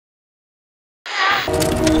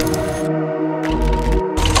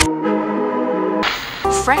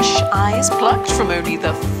Fresh eyes plucked from only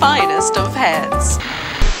the finest of heads.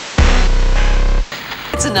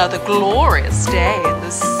 It's another glorious day in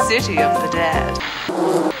the city of the dead.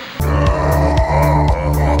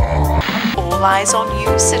 All eyes on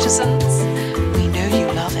you, citizens. We know you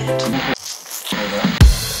love it.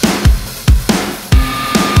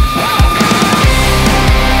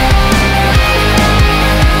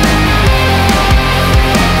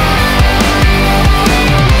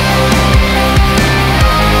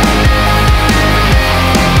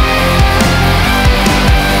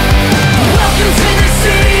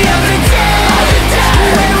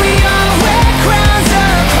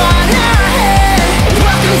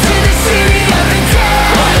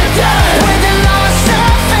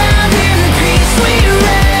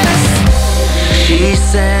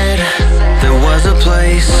 Said there was a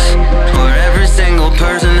place where every single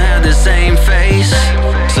person had the same face.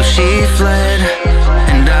 So she fled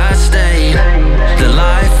and I stayed. The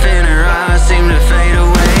life in her eyes seemed to fade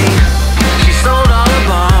away. She sold all her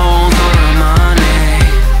bones for her money,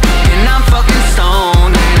 and I'm fucking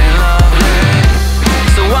stoned, ain't it lovely?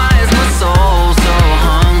 So why is my soul so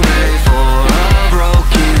hungry for a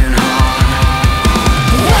broken heart?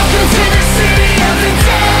 Welcome to the city of the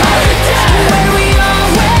dead, where we all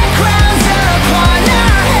wear crowns upon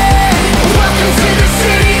our head. Welcome to the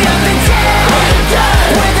city of the dead,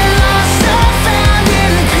 where the lost are found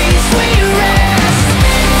in peace we rest.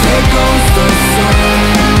 There goes the sun,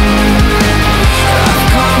 I've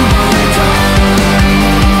come undone.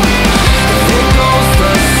 There goes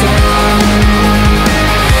the sun,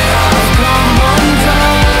 I've come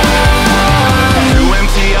undone. Two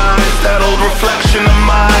empty eyes, that old reflection of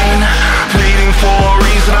mine, pleading for a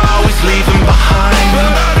reason, I always leave them behind. But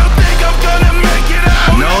I don't think I'm gonna make it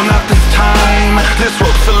out. No, not this time. This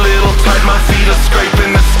rope's a little tight, my feet are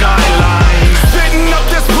scraping the skyline. Spitting up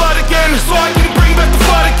this blood again, so I can bring back the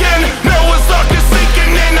flood again. Noah's Ark is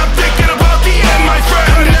sinking in, I'm thinking about the end, my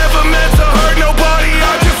friend. I never meant to hurt nobody,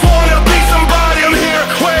 I just wanna be somebody. I'm here,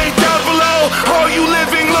 way down below, all you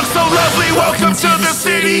living look so lovely. Welcome to the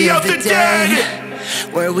city of the dead,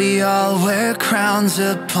 where we all wear crowns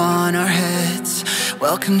upon our heads.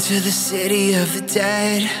 Welcome to the city of the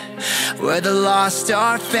dead, where the lost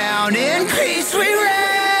are found, in peace we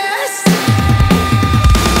rest.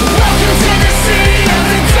 Welcome to the city of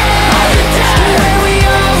the dead, where we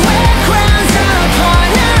all wear crowns upon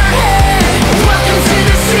our head. Welcome to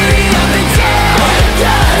the city of the dead,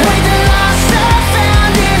 where the lost are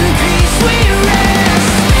found, in peace we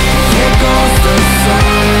rest. Here goes the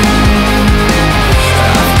sun,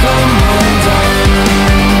 I've come undone.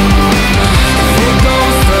 Here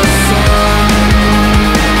goes the sun,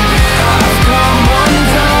 I've come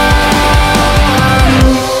undone.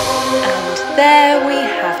 And there we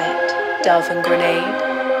have it, Dove and Grenade.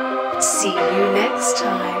 See you next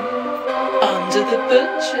time under the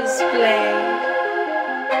butcher's blade.